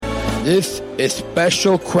This is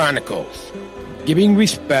Special Chronicles, giving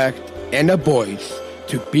respect and a voice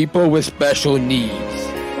to people with special needs.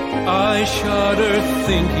 I shudder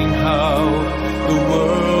thinking how the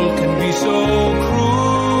world can be so cruel.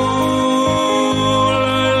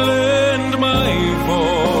 I lend my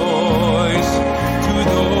voice to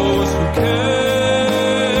those who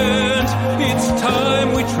can't. It's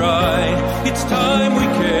time we try, it's time we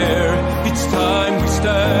care, it's time we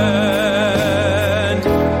stand.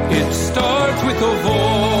 It starts with a voice.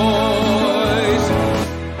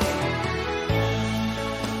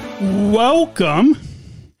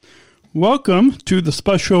 Welcome to the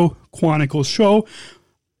Special Chronicles show.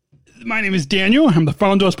 My name is Daniel. I'm the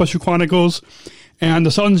founder of Special Chronicles and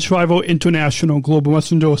the Southern Survival International Global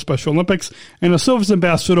Messenger of Special Olympics and a service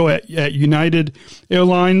ambassador at United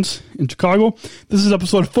Airlines in Chicago. This is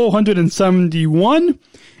episode 471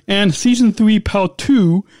 and season 3, part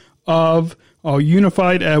 2 of our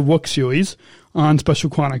Unified at Work series on Special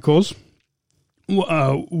Chronicles.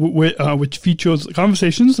 Which features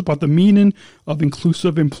conversations about the meaning of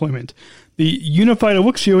inclusive employment. The Unified at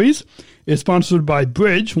Work series is sponsored by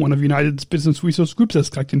Bridge, one of United's business resource groups that's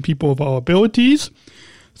collecting people of our abilities.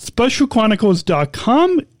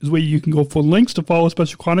 SpecialChronicles.com is where you can go for links to follow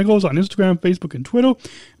Special Chronicles on Instagram, Facebook, and Twitter.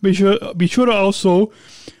 Be sure to also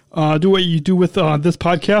do what you do with this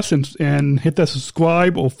podcast and hit that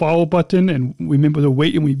subscribe or follow button. And remember to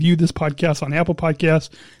rate and review this podcast on Apple Podcasts,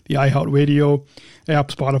 the iHeartRadio app,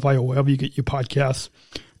 Spotify, or wherever you get your podcasts.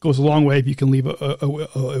 It goes a long way if you can leave a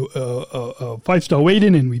 5-star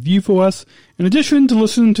rating and review for us. In addition to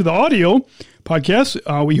listening to the audio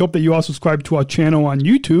podcast, we hope that you also subscribe to our channel on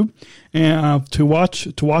YouTube and to watch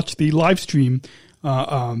the live stream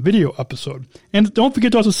video episode. And don't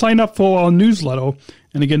forget to also sign up for our newsletter.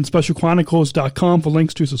 And again, SpecialChronicles.com for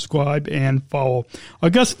links to subscribe and follow. Our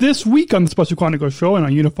guest this week on the Special Chronicles show and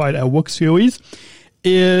our Unified at Work series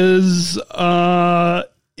is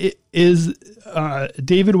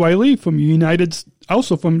David Wiley from United's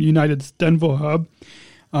Denver hub.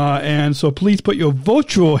 And so please put your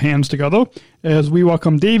virtual hands together as we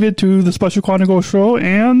welcome David to the Special Chronicles show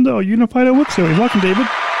and our Unified at Work series. Welcome, David.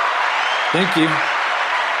 Thank you.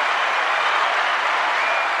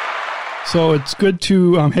 So it's good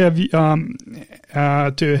to have you on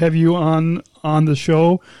the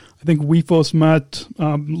show. I think we first met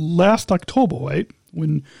last October, right?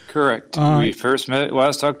 Correct. We first met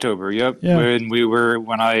last October. Yep. Yeah.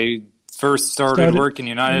 When I first started working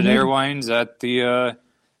United Airlines in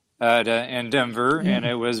Denver, and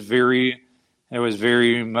it was very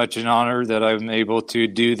much an honor that I'm able to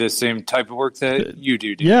do the same type of work that you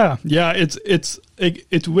do. Yeah. It's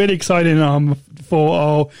really exciting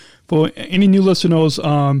for any new listeners.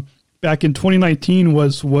 Back in 2019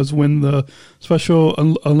 was when the Special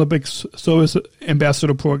Olympics Service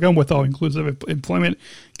Ambassador Program with our inclusive employment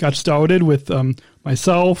got started with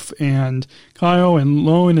myself and Kyle and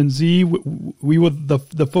Lauren and Z. We were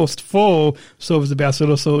the first full service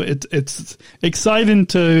ambassador, so it's exciting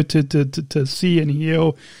to see and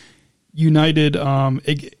hear United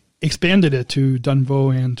expanded it to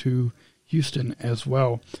Denver and to Houston as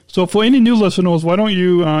well. So for any new listeners, why don't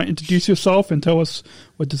you introduce yourself and tell us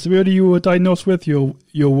what disability you were diagnosed with, your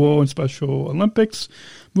role in Special Olympics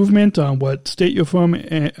movement, what state you're from,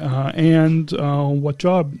 and what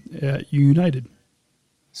job at United.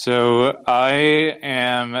 So I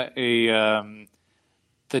am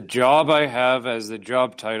the job I have as the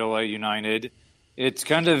job title at United, it's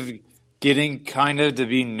kind of getting to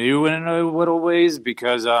be new in a little ways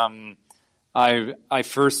because I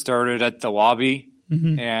first started at the lobby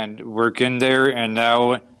and working there, and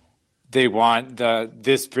now they want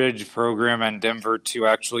this bridge program in Denver to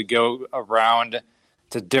actually go around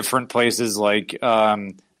to different places like FIS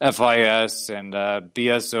and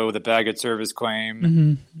BSO, the Baggage Service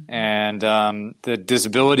Claim, and the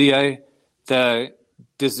disability I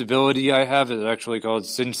have is actually called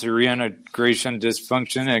sensory integration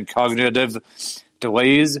dysfunction and cognitive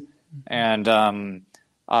delays, and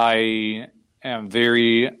I'm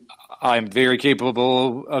very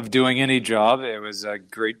capable of doing any job. It was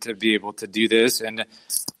great to be able to do this. And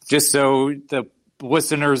just so the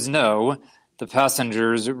listeners know, the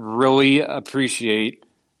passengers really appreciate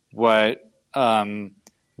what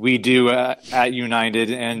we do at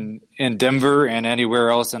United and in Denver and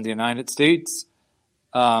anywhere else in the United States,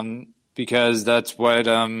 because that's what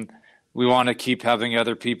we want to keep having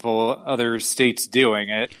other states doing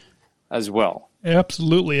it as well.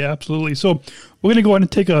 Absolutely. So we're going to go ahead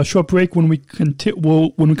and take a short break. When we come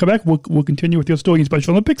back, we'll continue with your story in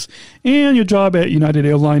Special Olympics and your job at United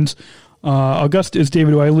Airlines. Our guest is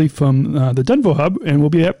David Wiley from the Denver Hub, and we'll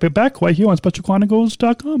be back right here on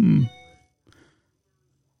SpecialChronicles.com.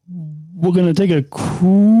 We're going to take a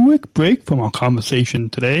quick break from our conversation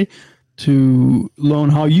today to learn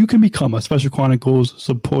how you can become a Special Chronicles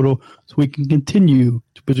supporter so we can continue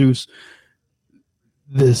to produce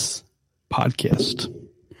this podcast.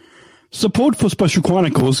 Support for Special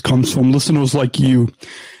Chronicles comes from listeners like you.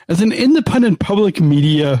 As an independent public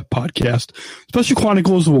media podcast, Special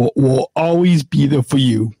Chronicles will always be there for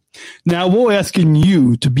you. Now we're asking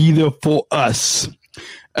you to be there for us.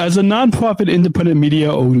 As a nonprofit independent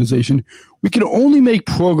media organization, we can only make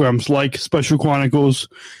programs like Special Chronicles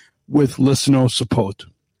with listener support.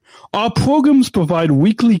 Our programs provide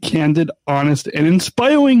weekly, candid, honest, and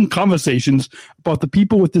inspiring conversations about the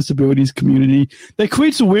people with disabilities community that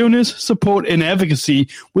creates awareness, support, and advocacy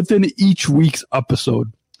within each week's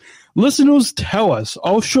episode. Listeners tell us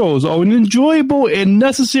our shows are an enjoyable and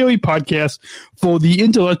necessary podcast for the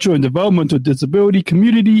intellectual and developmental disability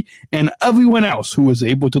community and everyone else who is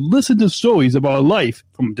able to listen to stories about life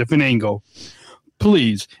from a different angle.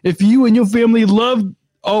 Please, if you and your family love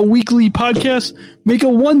our weekly podcast, make a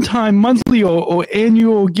one-time, monthly, or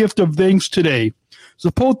annual gift of thanks today.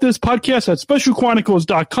 Support this podcast at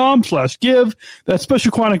specialchronicles.com/give. That's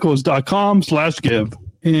specialchronicles.com/give.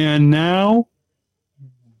 And now,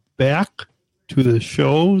 back to the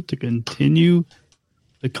show to continue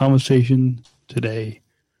the conversation today.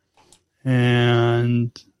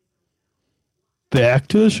 And back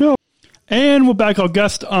to the show. And we're back. Our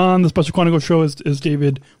guest on the Special Chronicles show is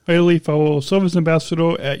David Wiley, fellow service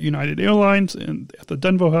ambassador at United Airlines and at the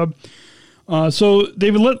Denver Hub. So,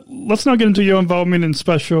 David, let's now get into your involvement in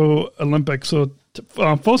Special Olympics. So,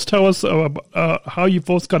 first tell us how you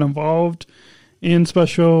first got involved in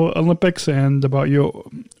Special Olympics and about your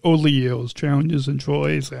early years, challenges and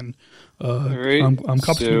joys and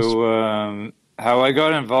accomplishments. So, how I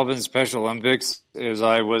got involved in Special Olympics is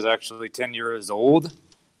I was actually 10 years old.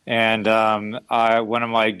 And one of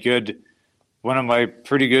my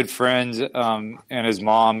pretty good friends and his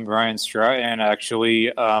mom, Ryan Stratton,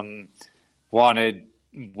 actually wanted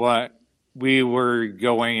what we were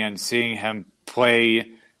going and seeing him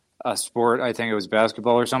play a sport. I think it was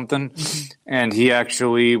basketball or something. And he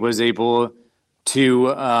actually was able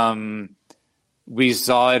to. We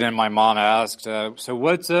saw it, and my mom asked, "So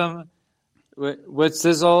what's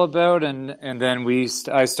this all about?" And then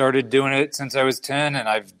I started doing it since I was 10, and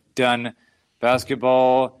I've done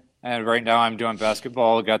basketball, and right now I'm doing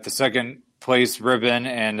basketball. Got the second place ribbon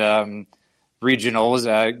and regionals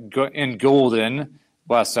in Golden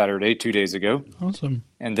last Saturday, 2 days ago. Awesome.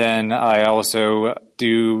 And then I also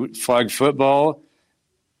do flag football,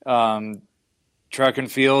 track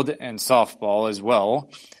and field, and softball as well.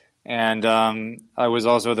 And I was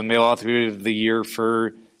also the male athlete of the year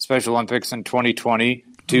for Special Olympics in 2020,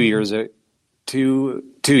 2 years ago. 2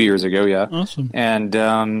 years ago, yeah. Awesome. And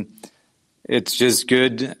it's just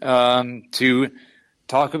good to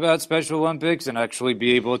talk about Special Olympics and actually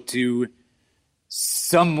be able to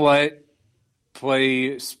somewhat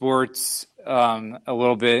play sports a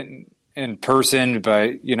little bit in person,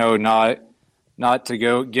 but not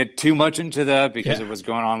to get too much into that because it was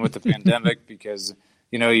going on with the pandemic. Because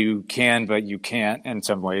you can, but you can't in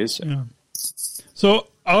some ways. Yeah. So,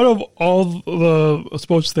 out of all the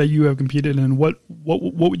sports that you have competed in, what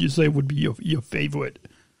would you say would be your favorite?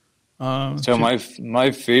 So my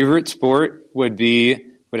favorite sport would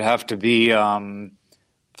have to be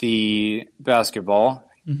the basketball,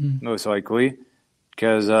 most likely,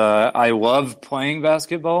 because I love playing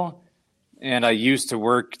basketball, and I used to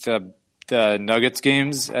work the Nuggets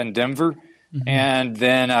games in Denver, and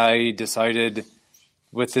then I decided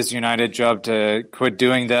with this United job to quit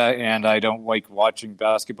doing that, and I don't like watching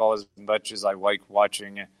basketball as much as I like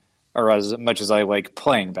watching, or as much as I like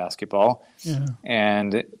playing basketball. Yeah.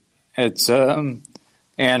 And it's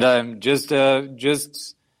just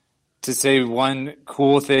to say one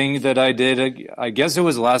cool thing that I did, I guess it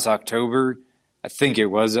was last October, I think it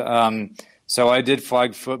was. So I did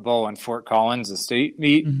flag football in Fort Collins, the state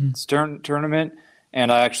meet tournament,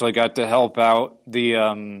 and I actually got to help out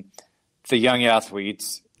the young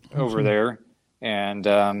athletes over there. And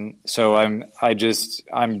so I'm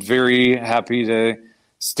very happy to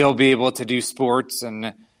still be able to do sports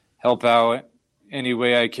and help out any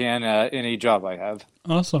way I can at any job I have.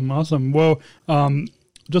 Awesome. Well,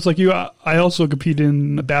 just like you, I also compete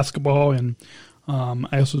in basketball, and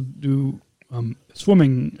I also do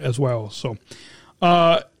swimming as well. So,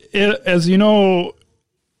 as you know,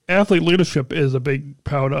 athlete leadership is a big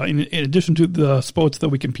part. In addition to the sports that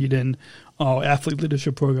we compete in, athlete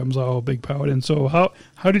leadership programs are a big part. And so,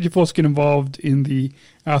 how did you folks get involved in the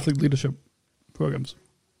athlete leadership programs?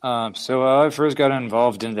 So I first got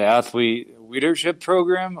involved in the athlete leadership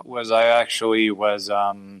program I actually was,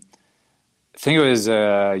 I think it was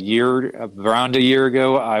around a year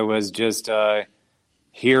ago. I was just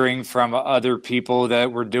hearing from other people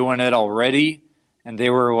that were doing it already, and they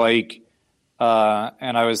were like,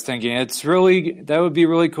 and I was thinking that would be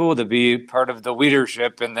really cool to be part of the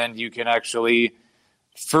leadership, and then you can actually,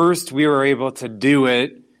 first we were able to do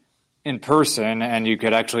it in person, and you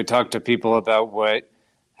could actually talk to people about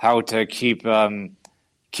how to keep the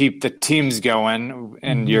teams going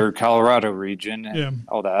in your Colorado region and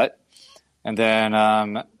all that. And then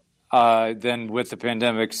with the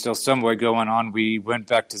pandemic still somewhat going on, we went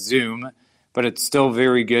back to Zoom, but it's still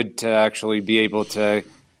very good to actually be able to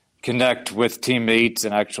connect with teammates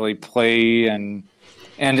and actually play and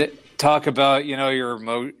talk about,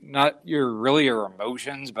 not your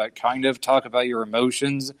emotions, but kind of talk about your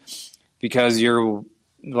emotions, because you're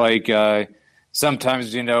like,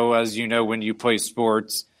 sometimes, as you know, when you play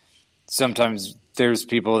sports, sometimes there's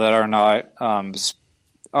people that are not,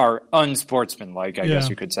 are unsportsmanlike, I guess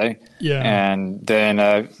you could say. Yeah. And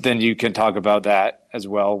then you can talk about that as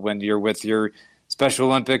well when you're with your Special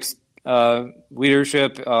Olympics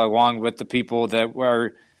leadership, along with the people that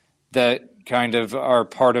kind of are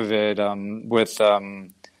part of it. With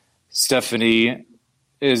Stephanie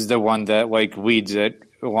is the one that leads it,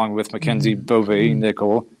 along with Mackenzie Bove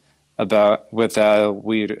Nickel, with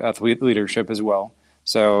athlete leadership as well.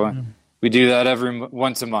 So we do that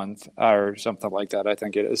once a month or something like that, I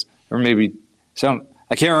think it is. Or maybe I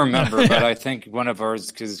can't remember, but I think one of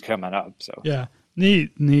ours is coming up. So yeah,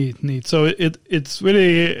 neat. So it's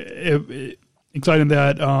really exciting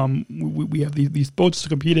that we have these sports to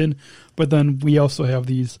compete in, but then we also have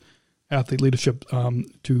these athlete leadership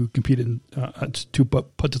to compete in, to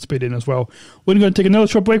participate in as well. We're going to take another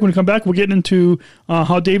short break. When we come back, we're getting into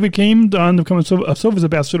how David came on to become a service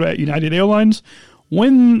ambassador at United Airlines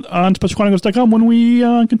on SpecialChronicles.com when we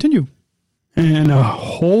continue. And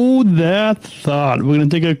hold that thought. We're going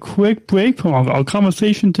to take a quick break from our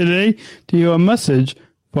conversation today to hear a message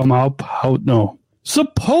from our partner.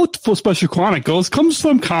 Support for Special Chronicles comes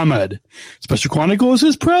from ComEd. Special Chronicles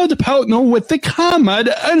is proud to partner with the ComEd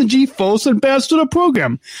Energy Force Ambassador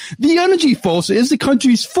Program. The Energy Force is the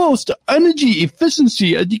country's first energy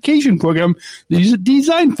efficiency education program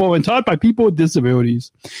designed for and taught by people with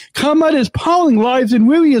disabilities. ComEd is powering lives and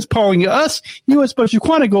really is powering us here at Special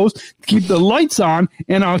Chronicles to keep the lights on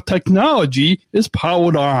and our technology is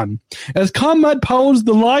powered on. As ComEd powers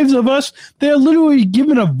the lives of us, they're literally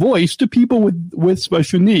giving a voice to people with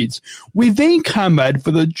special needs. We thank ComEd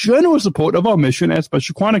for the generous support of our mission at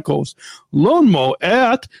Special Chronicles. Learn more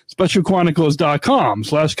at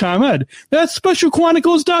specialchronicles.com/ComEd. That's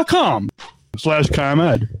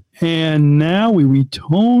specialchronicles.com/ComEd. And now we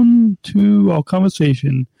return to our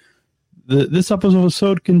conversation. This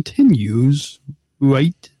episode continues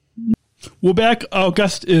right now. We're back. Our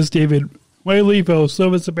guest is David Riley, fellow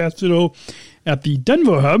service ambassador at the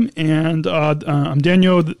Denver Hub, and I'm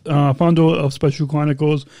Daniel, founder of Special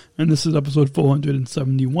Chronicles, and this is episode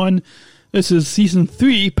 471. This is season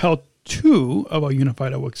 3, part 2 of our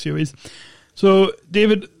Unified at Work series. So,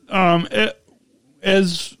 David,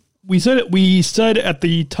 as we said at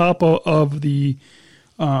the top of the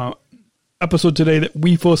episode today that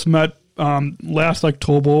we first met last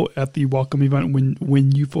October at the welcome event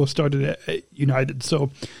when you first started at United.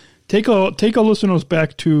 So, take our listeners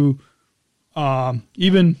back to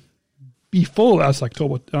even before last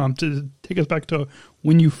October, to take us back to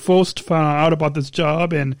when you first found out about this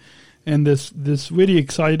job and this really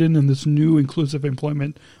exciting and this new inclusive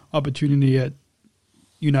employment opportunity at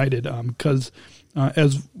United. Because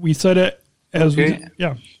as we said it,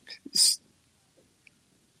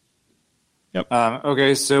 Yep.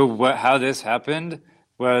 Okay, so how this happened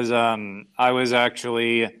was I was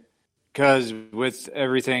actually, because with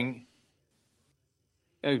everything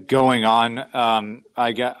going on,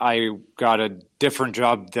 I got a different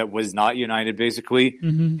job that was not United, basically,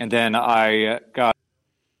 and then I got a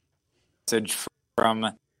message from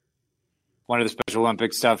one of the Special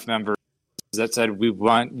Olympics staff members that said, "We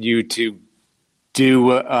want you to do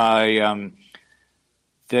we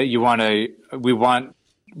want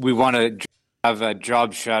to have a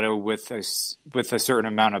job shadow with a certain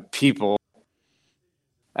amount of people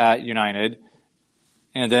at United."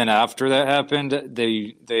 And then after that happened,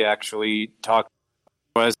 they actually talked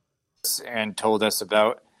to us and told us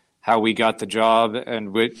about how we got the job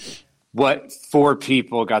and what 4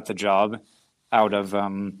 people got the job. out of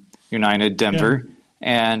United Denver,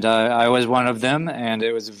 and I was one of them, and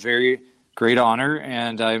it was a very great honor.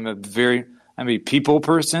 And I'm a people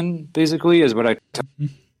person, basically, is what I tell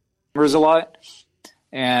members a lot,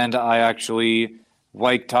 and I actually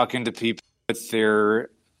like talking to people with their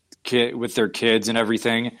kids and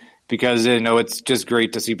everything, because it's just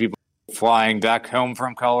great to see people flying back home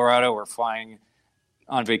from Colorado or flying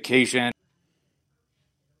on vacation,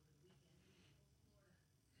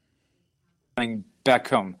 flying back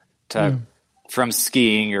home from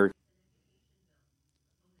skiing or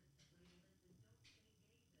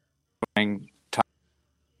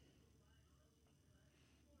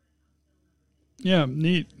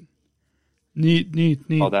neat.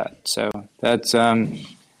 All that. So that's it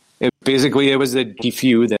was a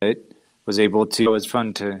few that was able to. It was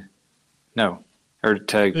fun to know or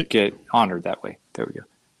to get honored that way. There we go.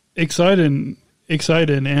 Exciting,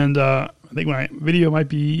 and I think my video might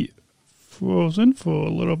be frozen for a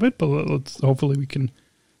little bit, but hopefully we can.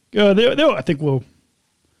 There. I think we'll.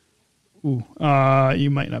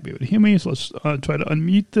 You might not be able to hear me, so let's try to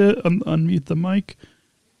unmute the mic,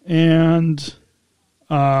 and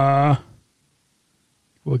we're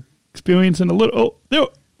experiencing a little. Oh, there.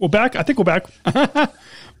 We're back. I think we're back.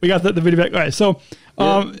 We got the video back. All right. So,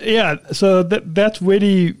 so that's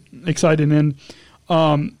really exciting. And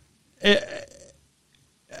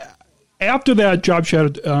after that job shadow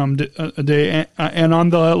day, and on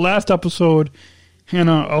the last episode,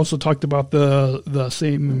 Hannah also talked about the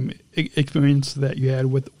same experience that you had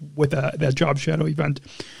with that job shadow event.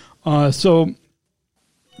 So,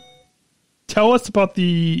 tell us about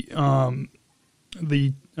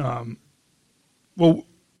well,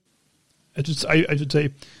 I should say,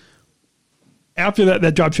 after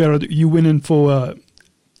that job shadow, you went in for an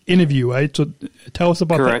interview, right? So tell us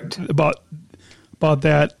about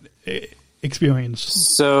that experience.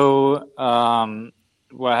 So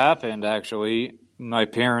what happened, actually, my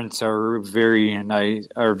parents are very nice,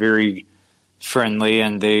 are very friendly,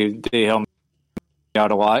 and they help me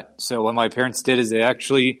out a lot. So what my parents did is they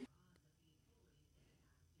actually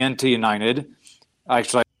into United.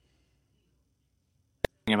 Actually,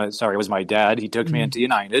 sorry, it was my dad. He took me into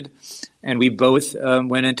United, and we both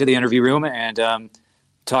went into the interview room and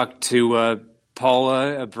talked to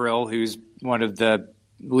Paula Abril, who's one of the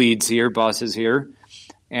leads here, bosses here.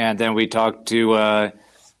 And then we talked to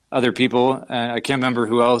other people. I can't remember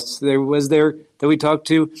who else there was there that we talked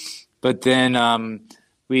to. But then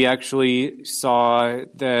we actually saw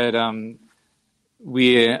that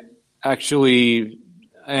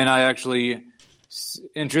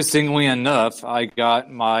interestingly enough, I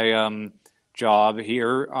got my job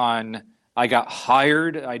here I got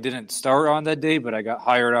hired. I didn't start on that day, but I got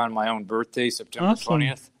hired on my own birthday, September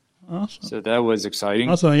 20th. Awesome. So that was exciting.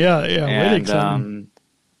 Awesome. Yeah. Really exciting.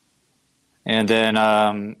 And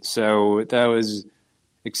then, so that was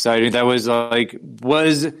exciting. That was a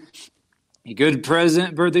good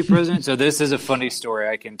birthday present. So this is a funny story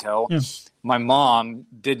I can tell. Yeah. My mom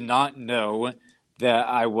did not know that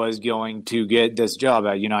I was going to get this job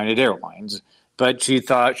at United Airlines, but she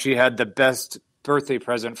thought she had the best birthday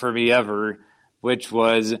present for me ever, which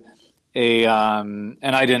was and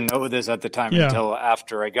I didn't know this at the time until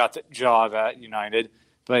after I got the job at United,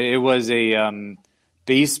 but it was a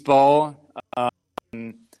baseball. I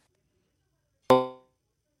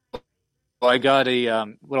got a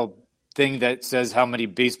little thing that says how many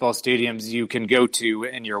baseball stadiums you can go to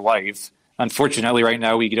in your life. Unfortunately, right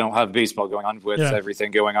now we don't have baseball going on with everything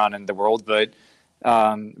going on in the world, but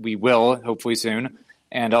we will hopefully soon.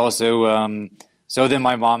 And also, so then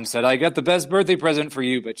my mom said, I got the best birthday present for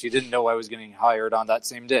you, but she didn't know I was getting hired on that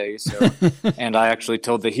same day. So, and I actually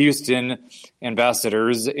told the Houston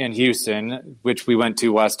ambassadors in Houston, which we went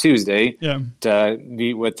to last Tuesday to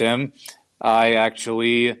meet with them. I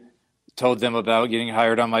actually told them about getting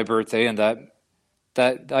hired on my birthday, and that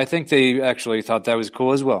I think they actually thought that was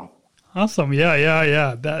cool as well. Awesome.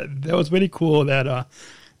 Yeah. That was really cool that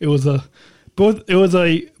it was a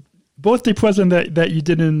birthday present that you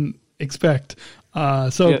didn't expect.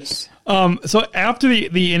 So after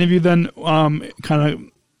the interview, then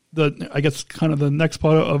the next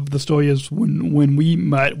part of the story is when we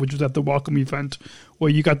met, which was at the welcome event,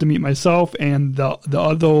 where you got to meet myself and the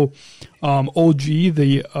other OG,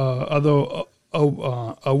 the other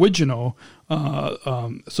original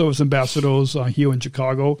service ambassadors here in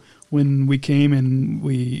Chicago, when we came and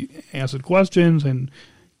we answered questions and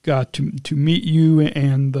got to meet you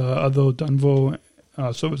and the other Denver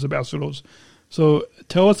service ambassadors. So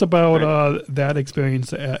tell us about that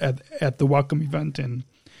experience at the welcome event and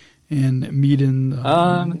meeting.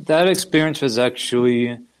 That experience was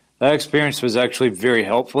actually That experience was actually very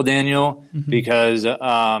helpful, Daniel, because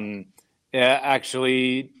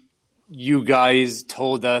actually you guys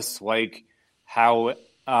told us like how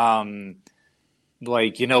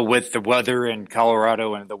like, you know, with the weather in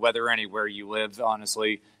Colorado and the weather anywhere you live,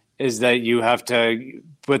 honestly, is that you have to,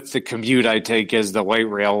 with the commute I take is the light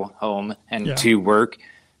rail home and to work.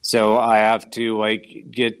 So I have to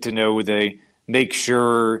like get to know make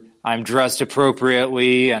sure I'm dressed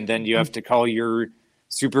appropriately. And then you have to call your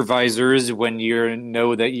supervisors when you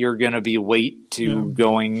know that you're going to be late to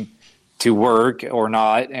going to work or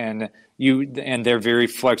not. And they're very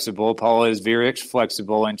flexible. Paula is very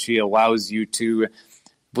flexible, and she allows you to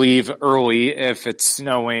leave early if it's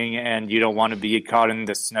snowing and you don't want to be caught in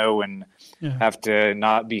the snow and have to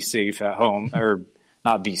not be safe at home or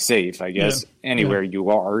not be safe, I guess, anywhere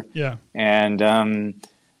you are. Yeah. And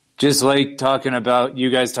just like you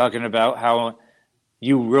guys talking about how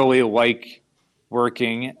you really like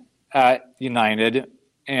working at United,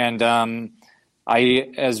 and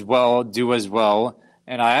I as well do as well.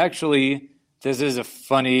 And I actually, this is a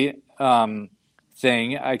funny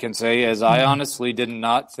thing I can say, is I honestly did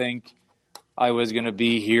not think I was going to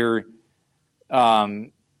be here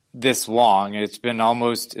this long.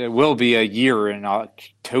 It will be a year in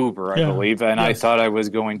October, I believe. And I thought I was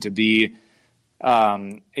going to be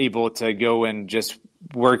able to go and just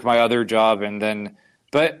work my other job.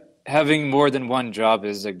 But having more than one job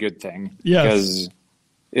is a good thing. Yes.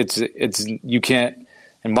 Because you can't,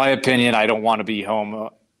 in my opinion, I don't want to be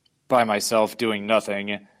home by myself doing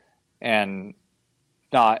nothing because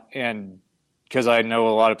I know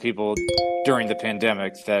a lot of people during the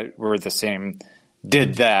pandemic that were the same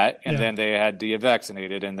did that, and then they had to get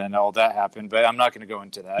vaccinated, and then all that happened. But I'm not going to go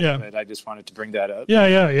into that. Yeah. But I just wanted to bring that up.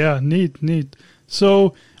 Yeah. Neat.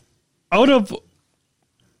 So, out of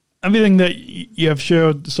everything that you have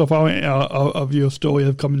shared so far of your story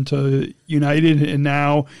of coming to United, and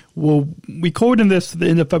now we'll record this at the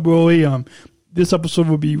end of February. This episode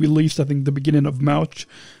will be released, I think, the beginning of March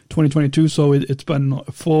 2022. So it's been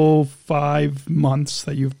a full 5 months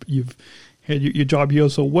that you've had your job here.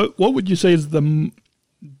 So what would you say is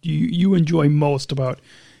you enjoy most about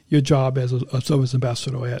your job as a service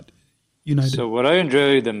ambassador at United? So what I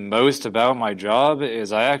enjoy the most about my job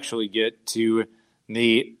is I actually get to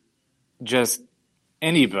meet just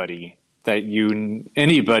anybody that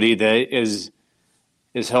is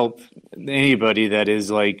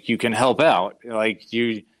like you can help out. Like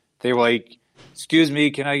they're like, excuse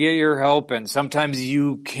me, can I get your help? And sometimes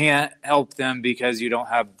you can't help them because you don't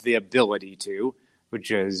have the ability to,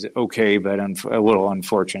 which is okay, but a little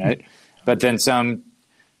unfortunate. But then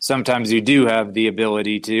sometimes you do have the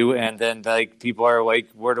ability to, and then like people are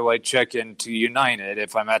like, where do I check into United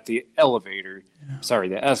if I'm at the elevator? Sorry,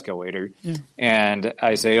 the escalator. Yeah. And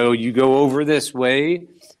I say, oh, you go over this way.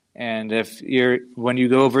 And when you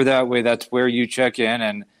go over that way, that's where you check in.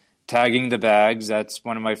 And tagging the bags, that's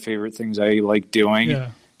one of my favorite things I like doing.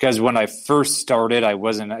 Because when I first started, I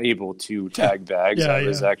wasn't able to tag bags. I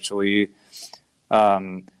was actually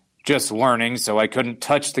just learning, so I couldn't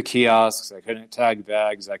touch the kiosks. I couldn't tag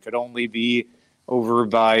bags. I could only be over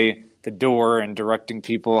by the door and directing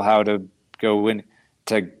people how to go in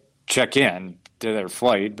to check in to their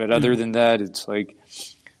flight. But other than that, it's like,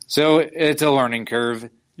 so it's a learning curve.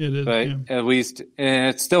 It is, but at least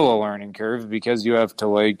it's still a learning curve because you have to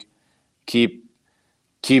like keep,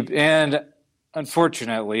 and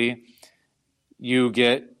unfortunately, you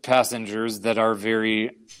get passengers that are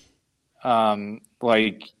very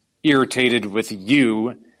like irritated with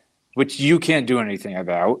you, which you can't do anything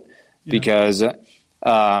about because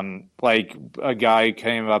like a guy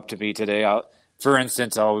came up to me today. For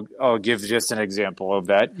instance, I'll give just an example of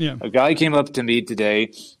that. A guy came up to me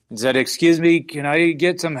today and said, excuse me, can I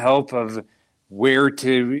get some help of where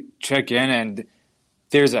to check in? And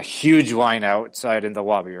there's a huge line outside in the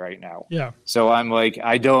lobby right now. So I'm like,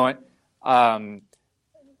 I don't,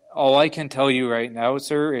 all I can tell you right now,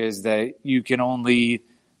 sir, is that you can only,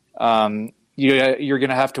 you're going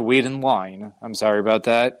to have to wait in line. I'm sorry about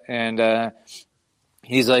that. And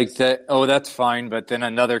he's like, that's fine. But then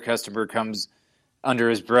another customer comes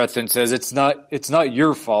under his breath and says, it's not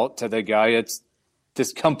your fault to the guy. It's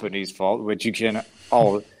this company's fault, which you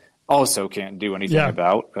also can't do anything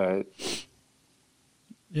about. But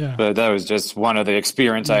that was just one of the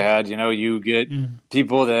experience I had. You know, you get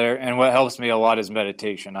people there, and what helps me a lot is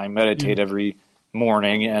meditation. I meditate every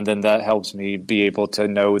morning, and then that helps me be able to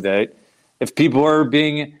know that if people are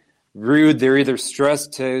being rude, they're either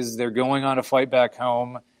stressed because they're going on a flight back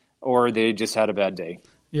home or they just had a bad day.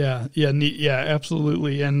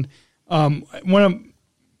 Absolutely. And when I'm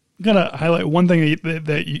going to highlight one thing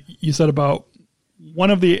that you said about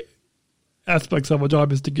one of the aspects of our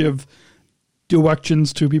job is to give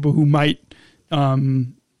directions to people who might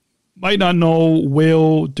not know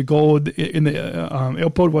where to go in the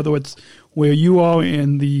airport, whether it's where you are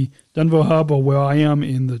in the Denver hub or where I am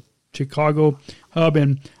in the Chicago hub.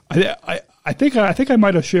 And I think I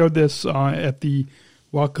might have shared this at the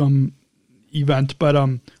welcome event,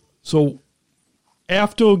 but so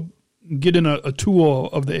after getting a tour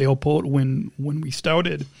of the airport when we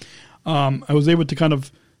started, I was able to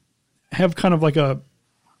have like a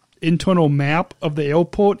internal map of the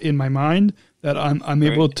airport in my mind that I'm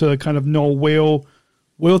able to kind of know where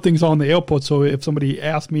things are in the airport. So if somebody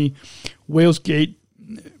asks me where's gate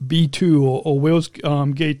B2 or where's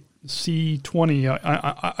gate C20,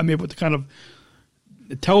 I'm able to kind of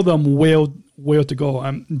tell them where to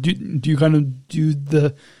go. Do you kind of do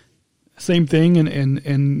the same thing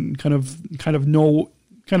and kind of know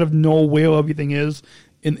where everything is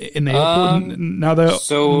in the airport?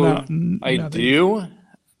 I do,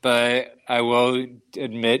 but I will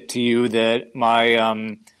admit to you that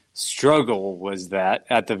my struggle was that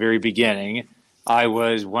at the very beginning, I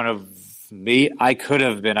was I could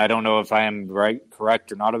have been, I don't know if I am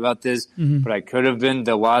correct or not about this, but I could have been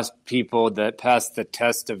the last people that passed the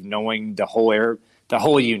test of knowing the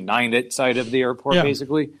whole United side of the airport,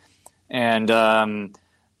 basically. And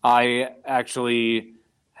I actually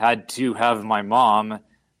had to have my mom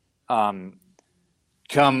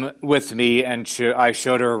come with me, and I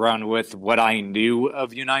showed her around with what I knew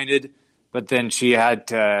of United, but then she had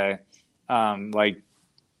to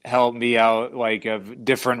help me out of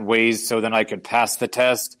different ways so then I could pass the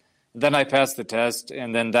test. Then I passed the test,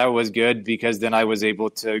 and then that was good because then I was able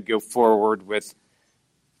to go forward with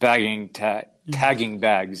tagging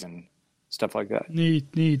bags and stuff like that.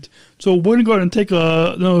 Neat. So we're going to go ahead and take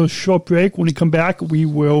another short break. When we come back, we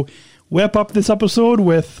will wrap up this episode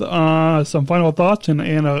with some final thoughts and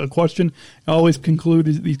a question I always conclude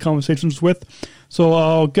these conversations with. So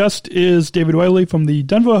our guest is David Wiley from the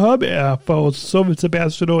Denver hub, fellow service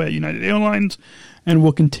ambassador at United Airlines, and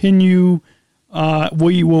we'll continue.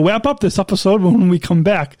 We will wrap up this episode when we come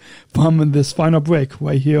back from this final break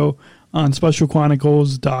right here on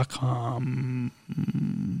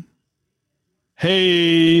SpecialChronicles.com.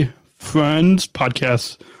 Hey, friends,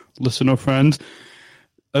 podcast listener friends.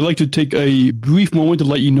 I'd like to take a brief moment to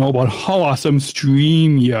let you know about how awesome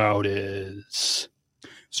StreamYard is.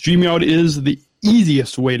 StreamYard is the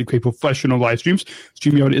easiest way to create professional live streams.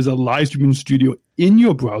 StreamYard is a live streaming studio in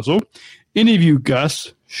your browser. Interview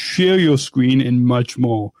guests, share your screen, and much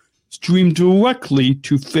more. Stream directly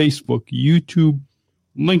to Facebook, YouTube,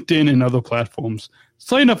 LinkedIn, and other platforms.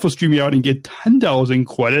 Sign up for StreamYard and get $10 in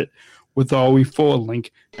credit with our referral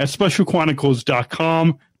link at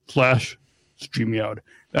specialchronicles.com/StreamYard.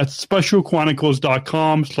 That's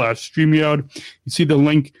specialchronicles.com/StreamYard. You see the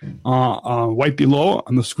link right below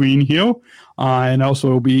on the screen here, and also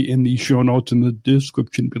it will be in the show notes in the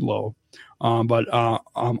description below. But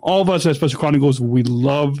all of us at Special Chronicles, we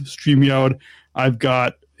love StreamYard. I've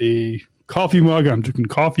got a coffee mug I'm drinking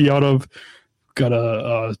coffee out of. Got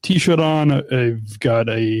a T-shirt on. I've got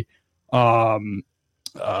a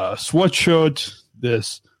sweatshirt.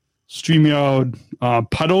 This StreamYard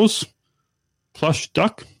Puddles plush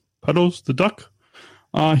duck, Puddles the duck,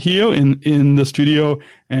 here in the studio,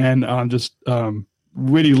 and just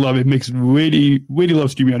really love it. Makes really love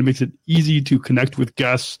StreamYard. It makes it easy to connect with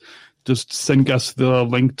guests. Just send guests the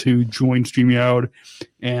link to join StreamYard,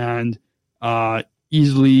 and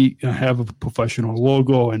easily have a professional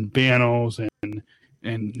logo and banners and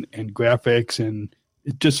graphics, and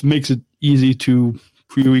it just makes it easy to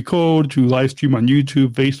pre-record, to live stream on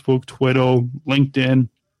YouTube, Facebook, Twitter, LinkedIn.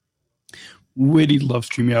 Really love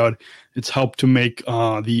StreamYard. It's helped to make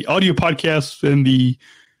the audio podcasts and the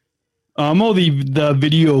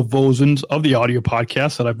video versions of the audio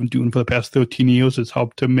podcasts that I've been doing for the past 13 years. It's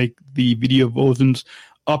helped to make the video versions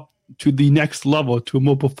up to the next level, to a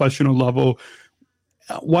more professional level,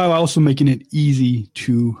 while also making it easy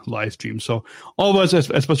to live stream. So all of us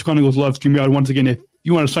at Special Chronicles love StreamYard. Once again, if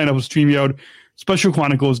you want to sign up with StreamYard,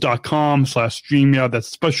 specialchronicles.com/StreamYard.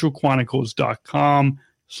 That's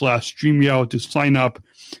specialchronicles.com/StreamYard to sign up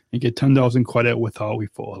and get $10 in credit with our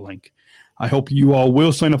referral link. I hope you all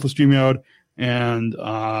will sign up for StreamYard, and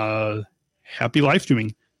happy live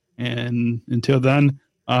streaming. And until then,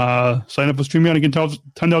 sign up for StreamYard and get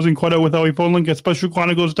 $10 in credit with our referral link at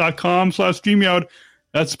specialchronicles.com/StreamYard.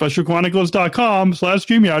 That's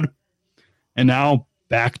specialchronicles.com/StreamYard. And now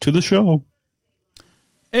back to the show.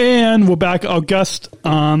 And we're back. Our guest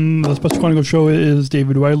on the Special Chronicles show is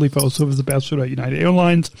David Wiley, fellow service ambassador at United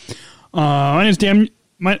Airlines. My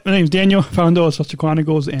name is Daniel, founder of Special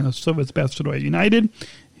Chronicles and a service ambassador at United.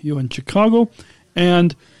 here in Chicago.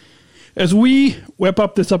 And as we wrap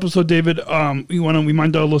up this episode, David, we want to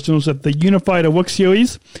remind our listeners that the Unified at Work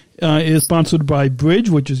series is sponsored by Bridge,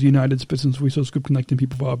 which is United's business resource group connecting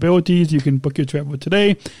people with our abilities. You can book your travel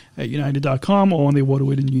today at united.com or on the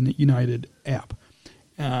Award-winning United app.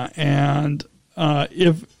 And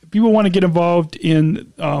if people want to get involved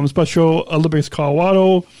in Special Olympics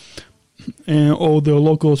Colorado or the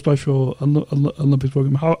local Special Olympics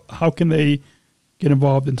program, how can they get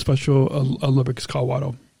involved in Special Olympics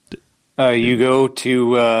Colorado? You go to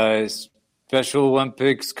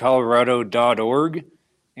SpecialOlympicsColorado.org,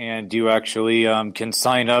 and you actually can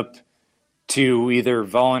sign up to either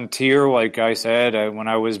volunteer, like I said, when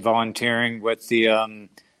I was volunteering with it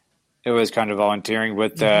was kind of volunteering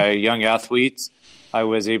with young athletes. I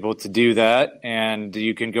was able to do that, and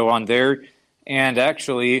you can go on there. And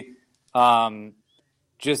actually,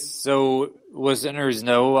 just so listeners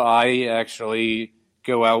know, I actually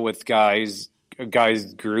go out with a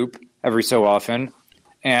guys group every so often.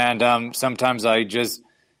 And sometimes I just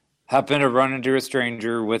happen to run into a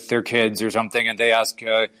stranger with their kids or something, and they ask,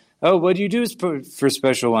 oh, what do you do for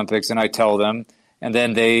Special Olympics? And I tell them, and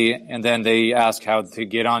then they ask how to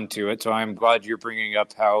get onto it. So I'm glad you're bringing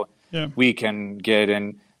up how we can get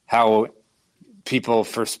and how people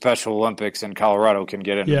for Special Olympics in Colorado can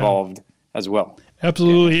get involved as well.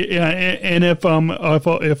 Absolutely. Yeah. And if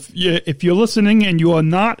you're listening and you are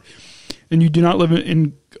not, and you do not live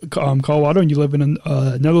in Colorado and you live in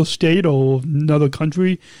another state or another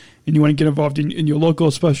country, and you want to get involved in your local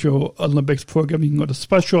Special Olympics program, you can go to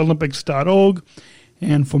specialolympics.org,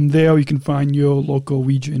 and from there you can find your local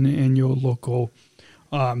region and your local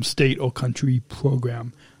state or country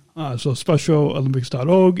program. So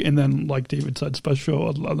specialolympics.org, and then, like David said,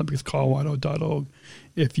 specialolympicscolorado.org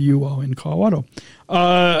if you are in Colorado.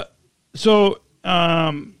 It's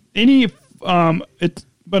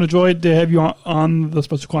been a joy to have you on the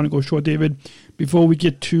Special Chronicles show, David. Before we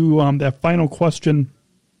get to that final question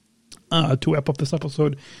to wrap up this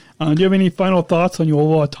episode, do you have any final thoughts on your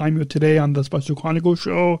overall time here today on the Special Chronicles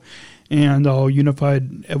show and our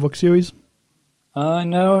Unified at Work series?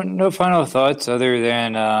 No final thoughts other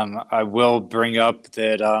than I will bring up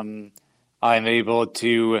that I'm able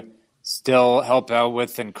to still help out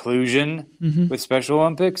with inclusion with Special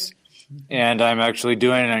Olympics. And I'm actually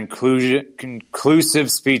doing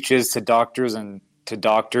inclusive speeches to doctors in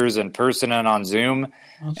person and on Zoom.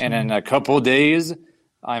 Awesome. And in a couple of days,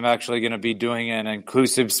 I'm actually going to be doing an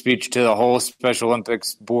inclusive speech to the whole Special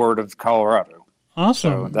Olympics Board of Colorado.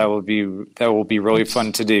 Awesome. So that will be really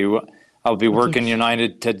fun to do. I'll be working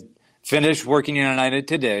United to finish working United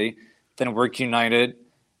today, then work United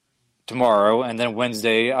tomorrow, and then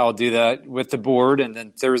Wednesday I'll do that with the board, and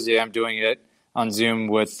then Thursday I'm doing it on Zoom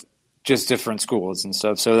with just different schools and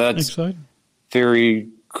stuff. So that's exciting. Very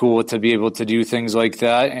cool to be able to do things like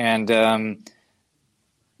that. And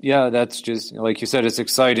that's just, like you said, it's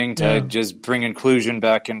exciting to just bring inclusion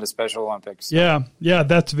back into Special Olympics. Yeah,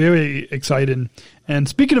 that's very exciting. And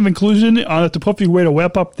speaking of inclusion, that's the perfect way to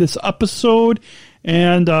wrap up this episode.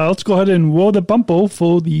 And let's go ahead and roll the bumpo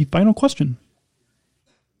for the final question.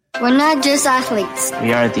 We're not just athletes.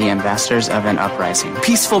 We are the ambassadors of an uprising.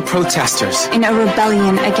 Peaceful protesters. In a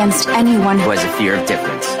rebellion against anyone who has a fear of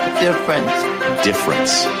difference.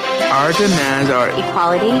 Difference. Our demands are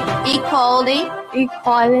equality,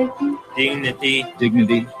 dignity,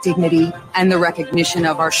 and the recognition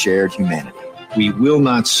of our shared humanity. We will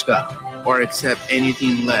not stop or accept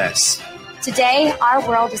anything less. Today, our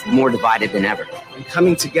world is more divided than ever. And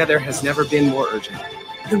coming together has never been more urgent.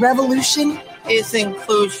 The revolution is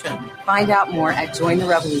inclusion. Find out more at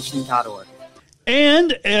jointherevolution.org.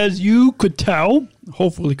 And as you could tell,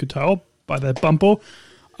 hopefully could tell by that bumpo,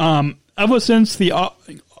 ever since the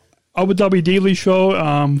Abu Dhabi Daily Show,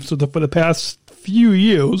 for the past few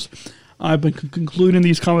years, I've been concluding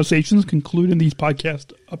these conversations, concluding these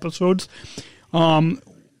podcast episodes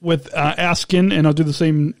with asking, and I'll do the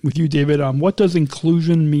same with you, David, what does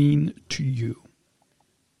inclusion mean to you?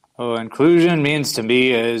 Well, inclusion means to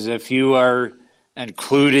me is if you are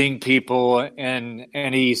including people in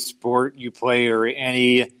any sport you play or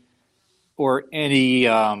any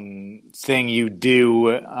thing you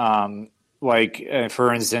do,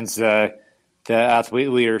 for instance, the athlete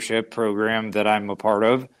leadership program that I'm a part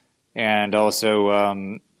of, and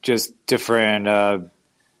also just different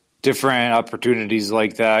opportunities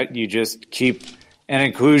like that. You just keep, and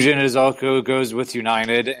inclusion is also goes with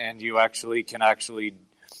United, and you can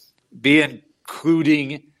be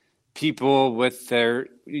including people with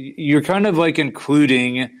you're kind of like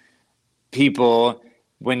including people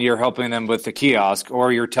when you're helping them with the kiosk,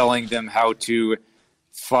 or you're telling them how to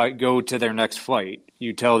go to their next flight.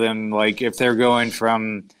 you tell them, like, if they're going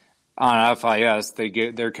from on FIS,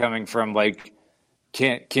 they're coming from like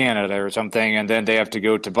Canada or something, and then they have to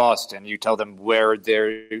go to Boston. You tell them where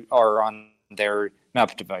they are on their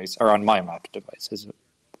map device, or on my map device, is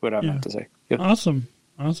what I meant to say. Yep. Awesome.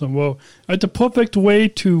 Well, it's a perfect way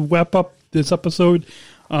to wrap up this episode.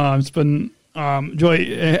 It's been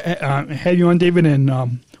joy have you on, David,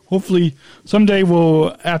 and hopefully someday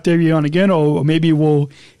we'll have to have you on again, or maybe we'll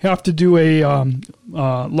have to do a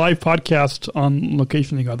live podcast on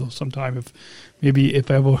location together sometime.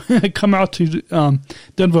 If I ever come out to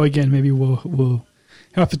Denver again, maybe we'll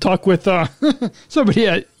have to talk with somebody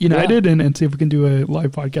at United and see if we can do a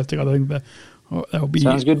live podcast together. I think that would be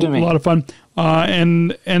sounds good to me. A lot of fun.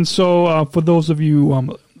 And so for those of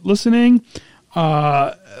you listening,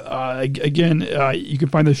 again, you can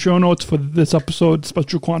find the show notes for this episode,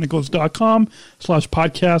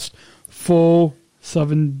 specialchronicles.com/podcast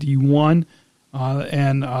 471,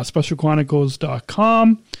 and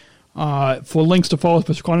specialchronicles.com for links to follow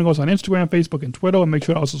Special Chronicles on Instagram, Facebook, and Twitter. And make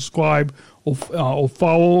sure to also subscribe or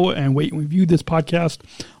follow and rate and review this podcast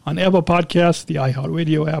on Apple Podcasts, the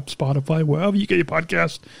iHeartRadio app, Spotify, wherever you get your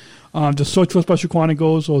podcast. Just search for Special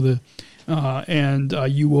Chronicles and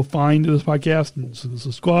you will find this podcast, and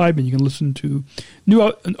subscribe, and you can listen to new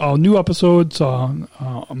episodes,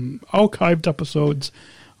 archived episodes,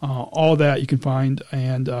 all that you can find.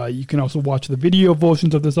 And you can also watch the video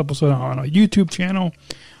versions of this episode on our YouTube channel,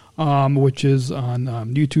 which is on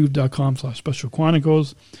youtube.com/Special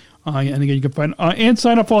Chronicles. And again, you can find and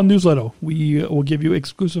sign up for our newsletter. We will give you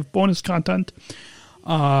exclusive bonus content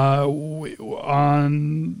So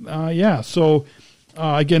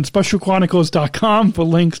again, specialchronicles.com for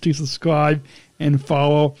links to subscribe and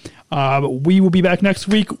follow. We will be back next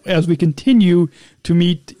week as we continue to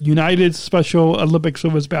meet United Special Olympic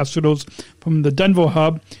Service ambassadors from the Denver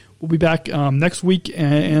hub. We'll be back next week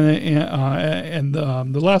and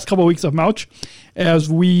the last couple of weeks of March as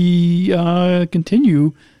we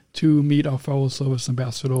continue to meet our fellow service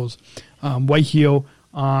ambassadors right here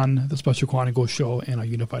on the Special Chronicles show and our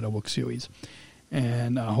Unified Outlook series.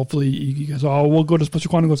 And hopefully you guys all will go to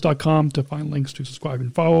specialchronicles.com to find links to subscribe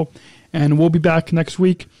and follow. And we'll be back next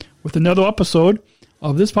week with another episode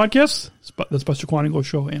of this podcast, the Special Chronicles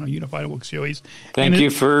show and our Unified Outlook series. Thank you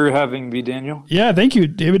for having me, Daniel. Yeah, thank you,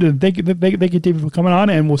 David. And thank you, David, for coming on.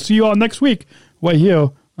 And we'll see you all next week right here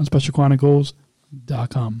on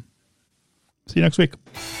specialchronicles.com. See you next week.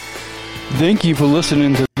 Thank you for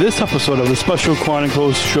listening to this episode of the Special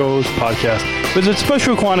Chronicles Shows podcast. Visit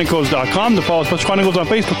specialchronicles.com to follow Special Chronicles on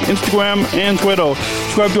Facebook, Instagram, and Twitter.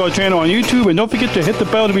 Subscribe to our channel on YouTube, and don't forget to hit the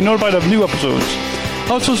bell to be notified of new episodes.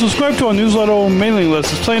 Also, subscribe to our newsletter mailing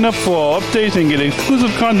list to sign up for our updates and get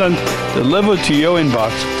exclusive content delivered to your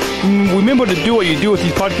inbox. Remember to do what you do with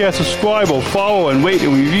these podcasts. Subscribe or follow and rate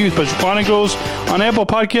and review Special Chronicles on Apple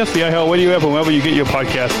Podcasts, the iHeartRadio app, or wherever you get your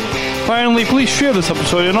podcasts. Finally, please share this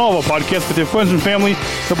episode and all of our podcasts with your friends and family.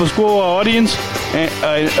 Help us grow our audience and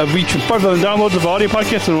reach 5,000 downloads of our audio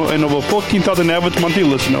podcasts and over 14,000 average monthly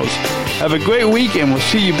listeners. Have a great week, and we'll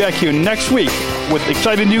see you back here next week with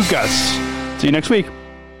exciting new guests. See you next week.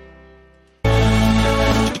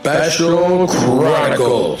 Special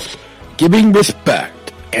Chronicles, giving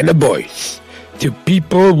respect and a voice to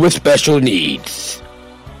people with special needs.